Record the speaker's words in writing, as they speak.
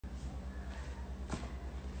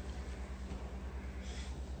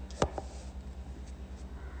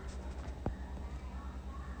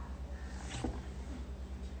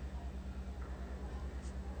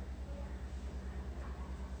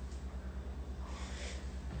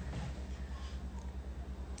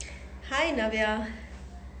Hi Navya.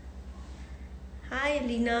 Hi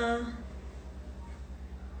Alina.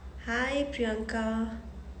 Hi Priyanka.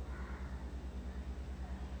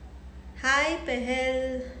 Hi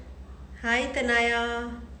Pehel. Hi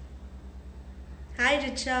Tanaya. Hi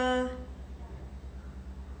Richa.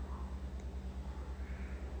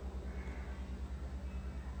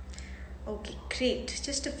 Okay, great.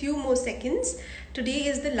 Just a few more seconds. Today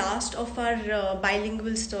is the last of our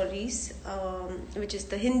bilingual stories, which is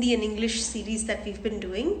the Hindi and English series that we've been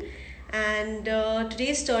doing. And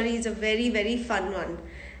today's story is a very, very fun one.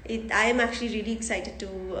 I am actually really excited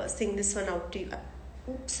to sing this one out to you.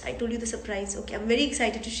 Oops, I told you the surprise. Okay, I'm very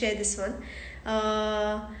excited to share this one.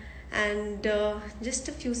 And just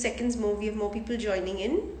a few seconds more, we have more people joining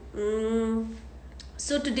in.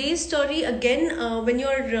 So today's story again, when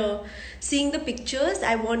you're seeing the pictures,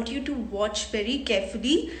 I want you to watch very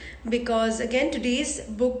carefully because again today's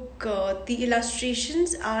book, the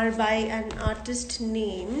illustrations are by an artist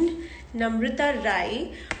named Namrata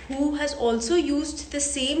Rai, who has also used the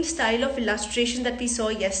same style of illustration that we saw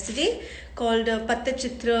yesterday called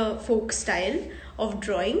patachitra folk style of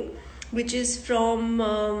drawing, which is from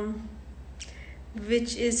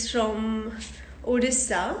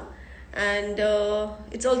Odisha. And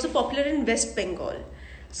it's also popular in West Bengal.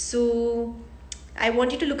 So I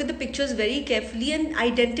want you to look at the pictures very carefully and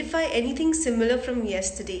identify anything similar from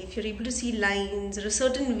yesterday. If you're able to see lines or a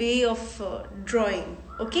certain way of drawing.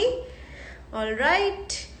 Okay?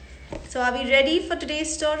 Alright. So are we ready for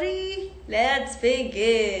today's story? Let's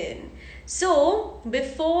begin. So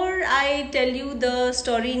before I tell you the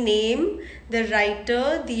story name, the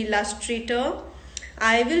writer, the illustrator,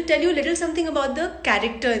 I will tell you a little something about the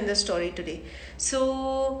character in the story today.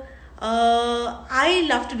 So, I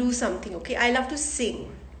love to do something, okay? I love to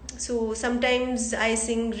sing. So, sometimes I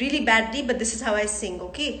sing really badly, but this is how I sing,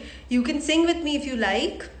 okay? You can sing with me if you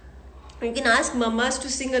like. You can ask mamas to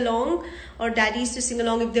sing along or daddies to sing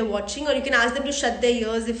along if they're watching, or you can ask them to shut their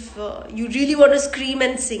ears if you really want to scream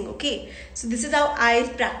and sing, okay? So, this is how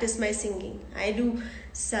I practice my singing. I do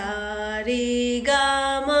sa re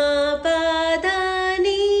ga ma pa da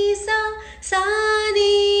ni sa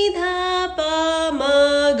ni dha pa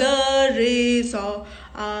ma ga re sa.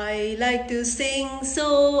 I like to sing,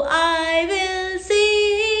 so I will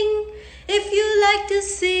sing. If you like to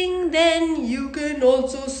sing, then you can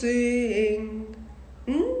also sing.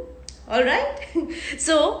 Alright?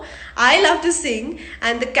 So, I love to sing,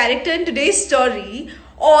 and the character in today's story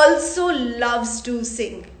also loves to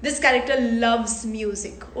sing. This character loves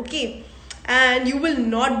music, okay? And you will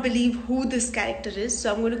not believe who this character is.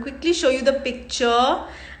 So I'm going to quickly show you the picture.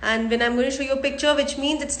 And when I'm going to show you a picture, which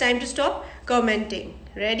means it's time to stop commenting.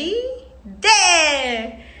 Ready?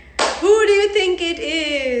 There! Who do you think it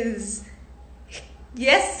is?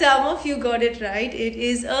 Yes, some of you got it right. It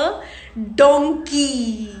is a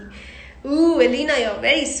donkey. Ooh, Elena, you're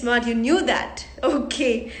very smart. You knew that.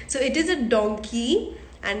 Okay, so it is a donkey.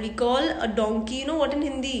 And we call a donkey, you know what in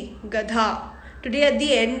Hindi? Gadha. Today at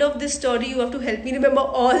the end of this story, you have to help me remember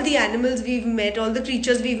all the animals we've met, all the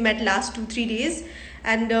creatures we've met last 2-3 days.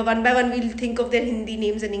 And one by one, we'll think of their Hindi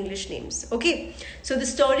names and English names. Okay, so the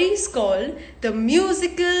story is called The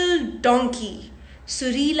Musical Donkey,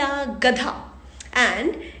 Sureela Gadha.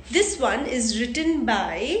 And this one is written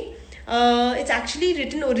by, it's actually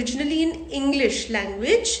written originally in English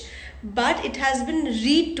language, but it has been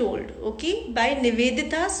retold, okay, by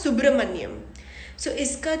Niveditha Subramaniam. So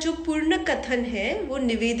इसका जो पूर्ण कथन है वो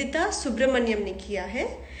निवेदिता सुब्रमण्यम ने किया है,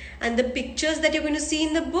 and the pictures that you're going to see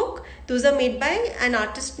in the book, those are made by an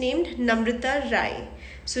artist named Namrata Rai.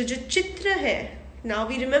 So जो चित्र है, now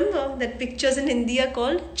we remember that pictures in Hindi are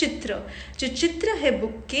called चित्र. जो चित्र है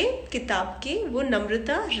book के, किताब के, वो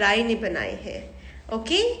नम्रता राय ने बनाए हैं,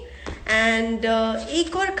 okay? एंड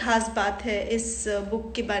एक और ख़ास बात है इस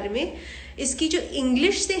बुक के बारे में, इसकी जो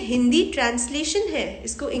इंग्लिश से हिंदी ट्रांसलेशन है,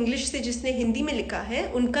 इसको इंग्लिश से जिसने हिंदी में लिखा है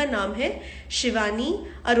उनका नाम है Shivani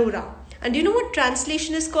Arora. And you know what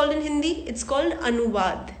translation is called in Hindi? It's called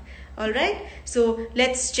अनुवाद. Alright, so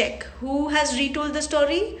let's check who has रीटोल्ड the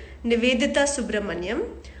story. Nivedita Subramaniam.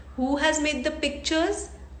 Who has made the pictures?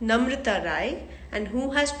 Namrata Rai. And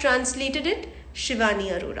who has translated it? Shivani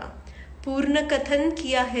Arora. पूर्ण कथन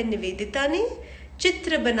किया है निवेदिता ने,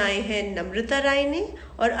 चित्र बनाए हैं नम्रता राय ने,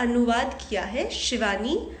 और अनुवाद किया है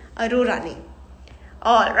शिवानी अरोरा ने.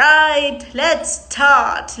 Alright, let's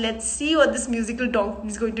start. Let's see what this musical donkey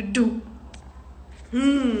is going to do.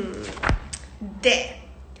 There.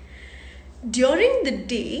 During the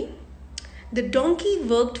day, the donkey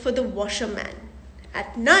worked for the washerman.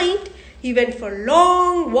 At night, he went for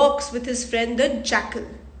long walks with his friend the jackal.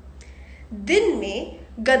 दिन में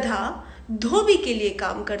गधा धोबी के लिए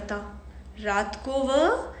काम करता रात को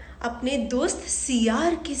वह अपने दोस्त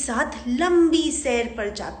सियार के साथ लंबी सैर पर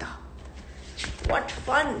जाता. What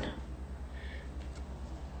fun!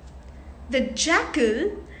 The jackal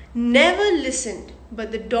never listened,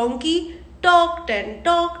 but the donkey talked and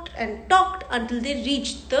talked and talked until they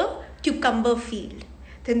reached the cucumber field.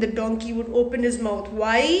 Then the donkey would open his mouth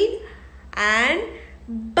wide and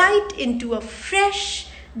bite into a fresh,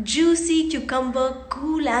 juicy cucumber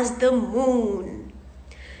cool as the moon.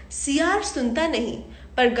 सियार सुनता नहीं,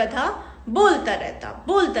 पर गधा बोलता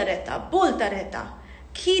रहता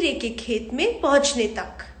खीरे के खेत में पहुंचने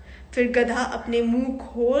तक. फिर गधा अपने मुंह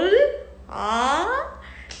खोल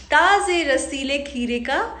ताजे रसीले खीरे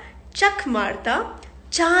का चख मारता,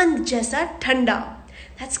 चांद जैसा ठंडा.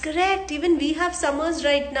 That's correct. Even we have summers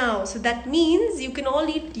right now. So that means you can all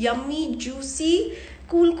eat yummy, juicy,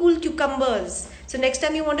 cool cucumbers. So next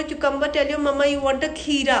time you want a cucumber, tell your mama you want a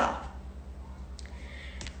kheera.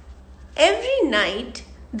 Every night,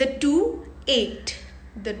 the two ate.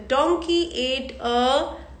 The donkey ate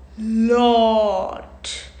a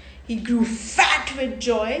lot. He grew fat with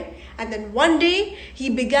joy, and then one day he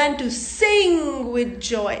began to sing with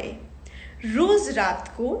joy. रोज रात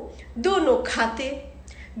को दोनों खाते.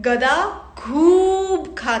 गधा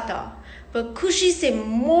खूब खाता, वह खुशी से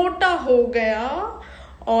मोटा हो गया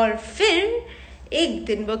और फिर एक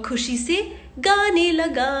दिन वह खुशी से गाने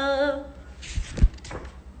लगा.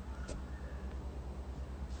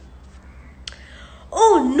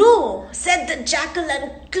 Oh no, said the jackal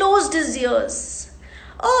and closed his ears.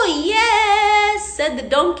 Oh yes, said the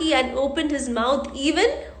donkey and opened his mouth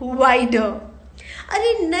even wider.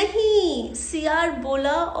 अरे नहीं, सियार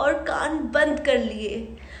बोला और कान बंद कर लिए.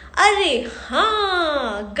 अरे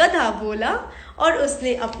हाँ, गधा बोला और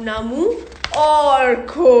उसने अपना मुंह और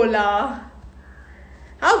खोला.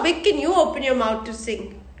 How big can you open your mouth to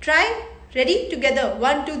sing? Try. Ready? Together.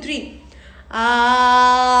 1, 2, 3.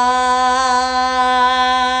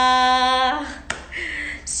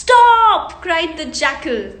 Stop! Cried the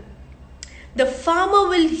jackal. The farmer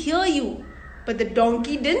will hear you. But the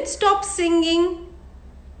donkey didn't stop singing.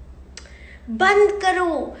 बंद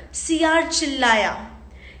करो, सियार चिल्लाया.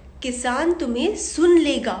 किसान तुम्हें सुन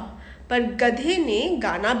लेगा, पर गधे ने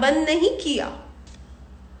गाना बंद नहीं किया.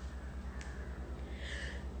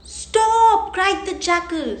 Stop! Cried the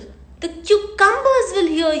jackal. The cucumbers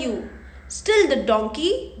will hear you. Still the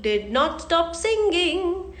donkey did not stop singing.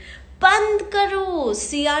 बंद करो,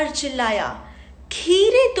 सियार चिल्लाया.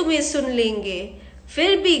 खीरे तुम्हें सुन लेंगे.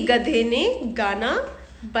 फिर भी गधे ने गाना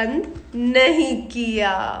बंद नहीं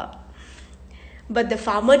किया. But the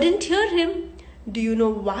farmer didn't hear him. Do you know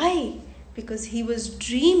why? Because he was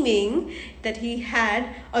dreaming that he had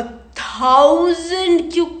 1,000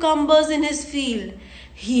 cucumbers in his field.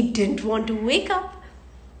 He didn't want to wake up.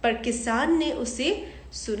 पर किसान ने उसे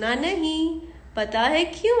सुना नहीं. पता है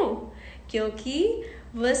क्यों? क्योंकि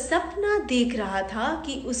वह सपना देख रहा था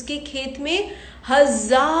कि उसके खेत में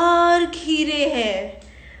 1,000 खीरे हैं.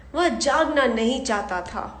 वह जागना नहीं चाहता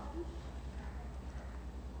था.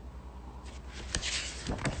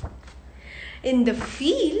 In the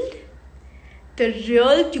field, the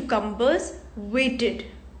real cucumbers waited,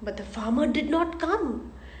 but the farmer did not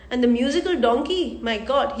come. And the musical donkey, my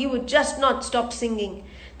God, he would just not stop singing.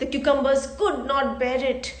 The cucumbers could not bear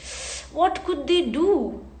it. What could they do?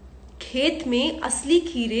 खेत में असली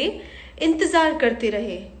खीरे इंतजार करते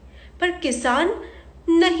रहे, पर किसान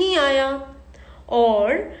नहीं आया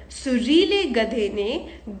और सुरीले गधे ने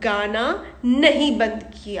गाना नहीं बंद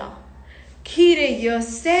किया. खीरे यह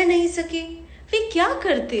सह नहीं सके. वे क्या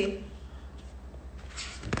करते?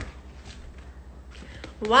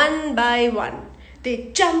 One by one, they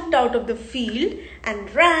jumped out of the field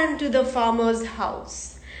and ran to the farmer's house.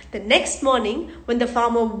 The next morning, when the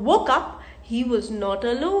farmer woke up, he was not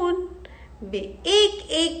alone. वे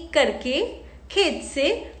एक-एक करके खेत से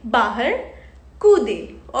बाहर कूदे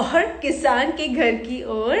और किसान के घर की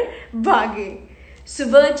ओर भागे.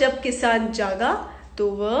 सुबह जब किसान जागा, तो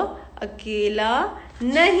वह अकेला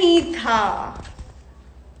नहीं था.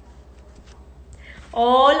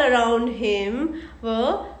 All around him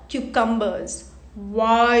were cucumbers,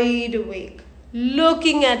 wide awake,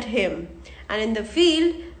 looking at him. And in the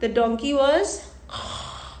field, the donkey was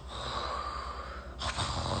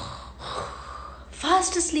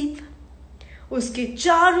fast asleep. उसके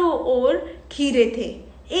चारों ओर खीरे थे,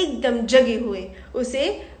 एकदम जगे हुए, उसे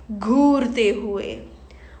घूरते हुए.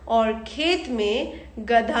 और खेत में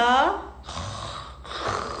गधा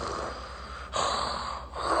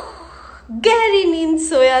गहरी नींद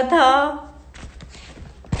सोया था.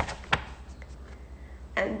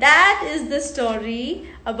 And that is the story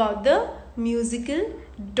about the musical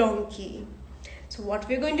donkey. So what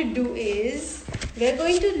we're going to do is, we're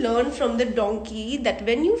going to learn from the donkey that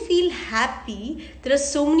when you feel happy, there are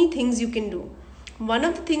so many things you can do. One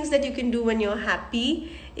of the things that you can do when you're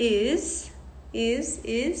happy is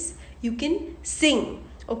you can sing.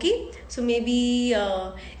 Okay, so maybe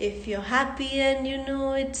if you're happy and you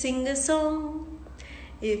know it, sing a song.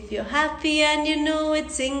 If you're happy and you know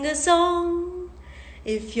it, sing a song.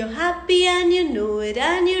 If you're happy and you know it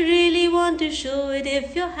and you really want to show it,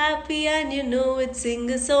 if you're happy and you know it, sing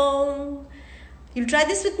a song. You'll try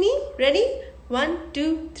this with me? Ready? 1,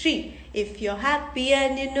 2, 3. If you're happy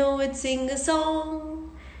and you know it, sing a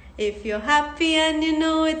song. If you're happy and you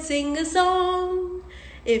know it, sing a song.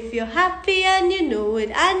 If you're happy and you know it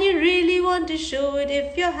and you really want to show it,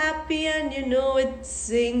 if you're happy and you know it,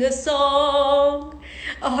 sing a song.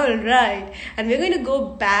 Alright, and we're going to go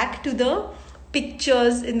back to the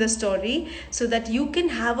pictures in the story so that you can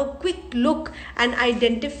have a quick look and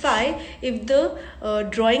identify if the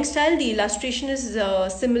drawing style, the illustration is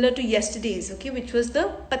similar to yesterday's, okay, which was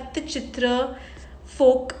the patachitra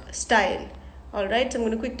folk style. Alright, so I'm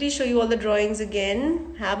going to quickly show you all the drawings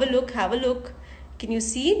again. Have a look, have a look. Can you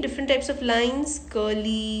see different types of lines?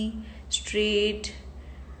 Curly, straight,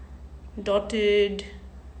 dotted.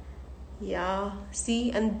 Yeah, see,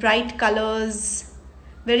 and bright colors.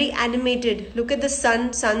 Very animated. Look at the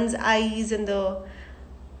sun's eyes and the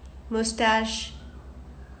mustache.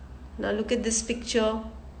 Now look at this picture.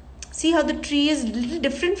 See how the tree is a little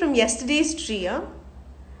different from yesterday's tree, huh?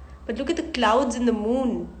 But look at the clouds and the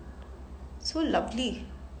moon. So lovely.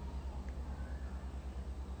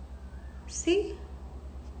 See?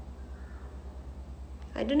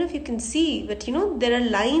 I don't know if you can see, but you know, there are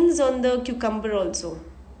lines on the cucumber also.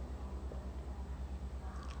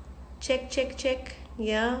 Check, check, check.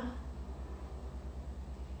 Yeah.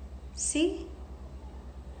 See?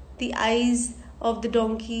 The eyes of the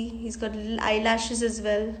donkey. He's got little eyelashes as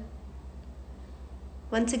well.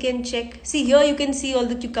 Once again, check. See, here you can see all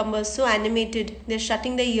the cucumbers. So animated. They're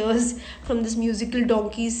shutting their ears from this musical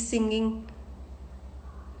donkeys singing.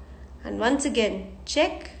 And once again,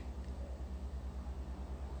 check.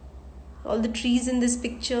 All the trees in this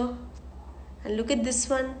picture. And look at this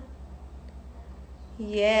one.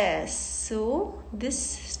 Yes, so this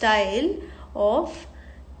style of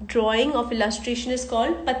drawing, of illustration is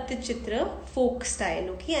called patachitra folk style,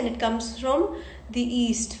 okay, and it comes from the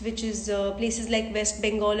east, which is places like West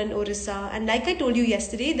Bengal and Odisha. And like I told you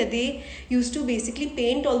yesterday, that they used to basically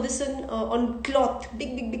paint all this on cloth,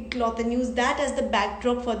 big cloth, and use that as the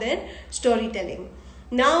backdrop for their storytelling.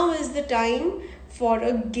 Now is the time for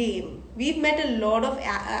a game. We've met a lot of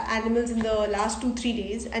animals in the last 2-3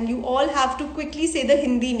 days, and you all have to quickly say the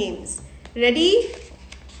Hindi names. Ready?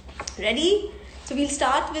 Ready? So we'll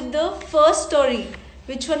start with the first story.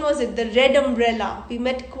 Which one was it? The red umbrella. We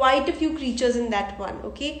met quite a few creatures in that one,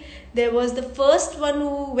 okay? There was the first one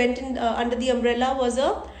who went in under the umbrella was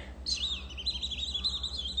a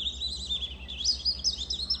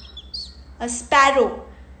sparrow.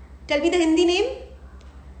 Tell me the Hindi name.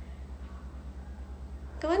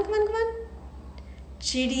 Come on, come on, come on.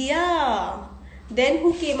 Chidiya. Then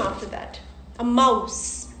who came after that? A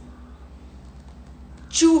mouse.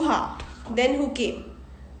 Chuha. Then who came?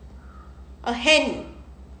 A hen.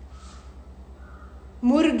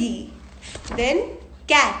 Murgi. Then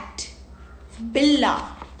cat. Billa.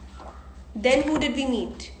 Then who did we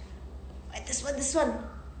meet? This one.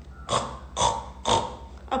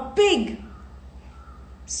 A pig.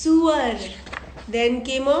 Suar. Then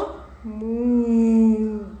came a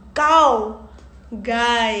moo. Cow.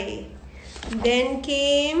 Guy. Then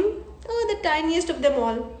came, the tiniest of them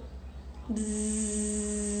all.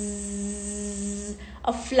 Bzzz,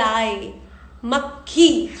 a fly.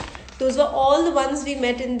 Makhi. Those were all the ones we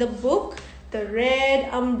met in the book, The Red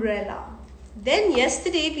Umbrella. Then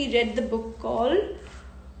yesterday we read the book called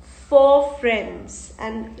Four Friends.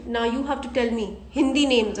 And now you have to tell me Hindi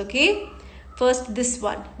names, okay? First this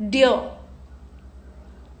one. Deer.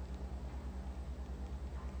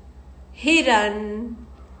 Hiran,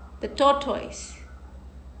 the tortoise.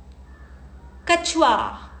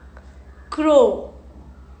 Kachwa, crow.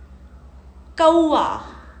 Kaua,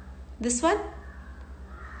 this one.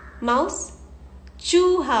 Mouse.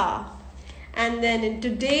 Chuha. And then in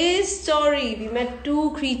today's story, we met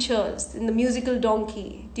two creatures in the musical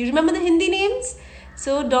donkey. Do you remember the Hindi names?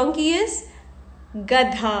 So donkey is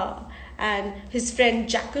Gadha, and his friend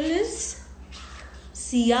jackal is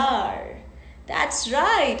Siar. That's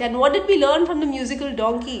right. And what did we learn from the musical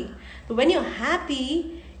donkey? When you're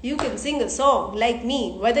happy, you can sing a song like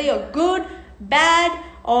me. Whether you're good, bad,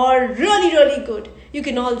 or really good, you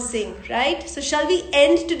can all sing, right? So shall we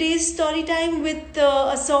end today's story time with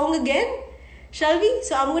a song again? Shall we?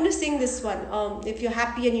 So I'm going to sing this one. If you're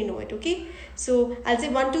happy and you know it, okay? So I'll say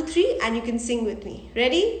 1, 2, 3, and you can sing with me.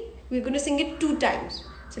 Ready? We're going to sing it 2 times.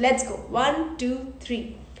 So let's go. 1, 2,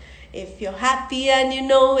 3. If you're happy and you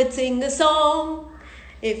know it, sing a song.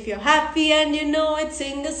 If you're happy and you know it,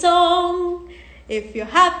 sing a song. If you're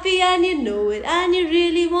happy and you know it and you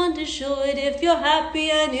really want to show it. If you're happy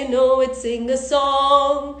and you know it, sing a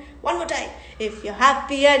song. One more time. If you're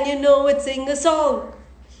happy and you know it, sing a song.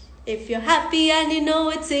 If you're happy and you know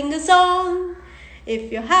it, sing a song.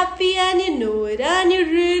 If you're happy and you know it and you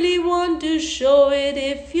really want to show it.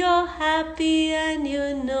 If you're happy and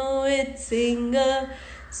you know it, sing a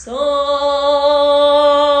song.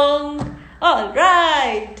 All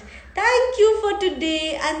right. Thank you for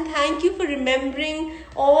today, and thank you for remembering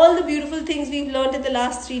all the beautiful things we've learned in the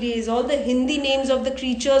last 3 days. All the Hindi names of the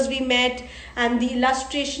creatures we met and the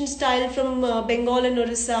illustration style from Bengal and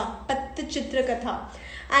Odisha. Patachitra katha.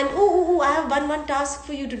 And I have one task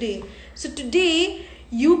for you today. So today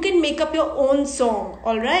you can make up your own song.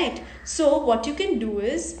 Alright. So what you can do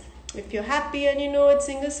is, if you're happy and you know it,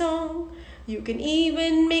 sing a song. You can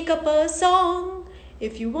even make up a song.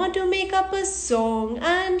 If you want to make up a song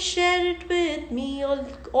and share it with me,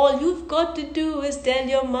 all you've got to do is tell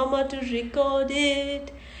your mama to record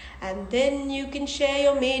it. And then you can share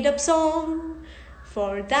your made up song.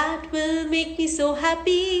 For that will make me so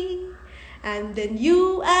happy. And then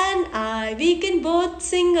you and I, we can both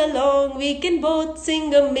sing along. We can both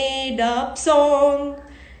sing a made up song.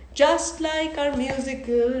 Just like our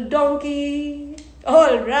musical donkey.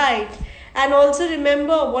 Alright. And also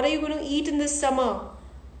remember, what are you going to eat in this summer?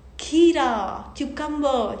 Kheera,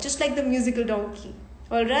 cucumber, just like the musical donkey.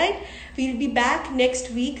 Alright, we'll be back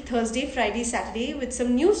next week, Thursday, Friday, Saturday, with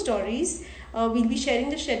some new stories. We'll be sharing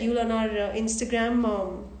the schedule on our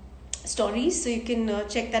Instagram stories, so you can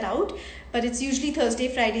check that out. But it's usually Thursday,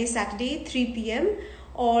 Friday, Saturday, 3 p.m.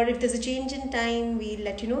 Or if there's a change in time, we'll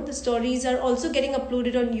let you know. The stories are also getting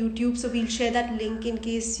uploaded on YouTube, so we'll share that link in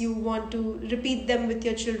case you want to repeat them with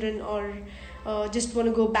your children or just want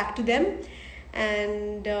to go back to them.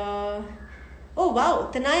 And oh wow,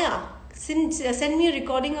 Tanaya, send me a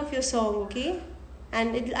recording of your song, okay?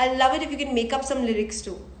 And I'll love it if you can make up some lyrics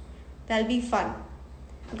too. That'll be fun,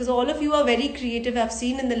 because all of you are very creative. I've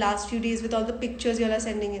seen in the last few days with all the pictures you all are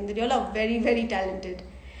sending in that you all are very, very talented.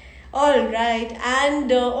 Alright, and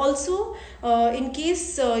also in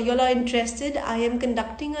case you all are interested, I am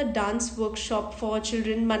conducting a dance workshop for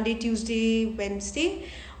children Monday, Tuesday, Wednesday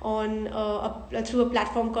on through a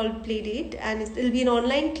platform called Playdate, and it'll be an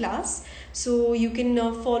online class. So you can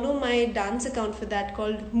follow my dance account for that,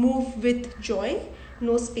 called Move with Joy.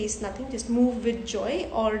 No space, nothing, just Move with Joy,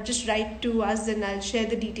 or just write to us and I'll share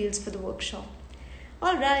the details for the workshop.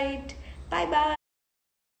 Alright, bye bye.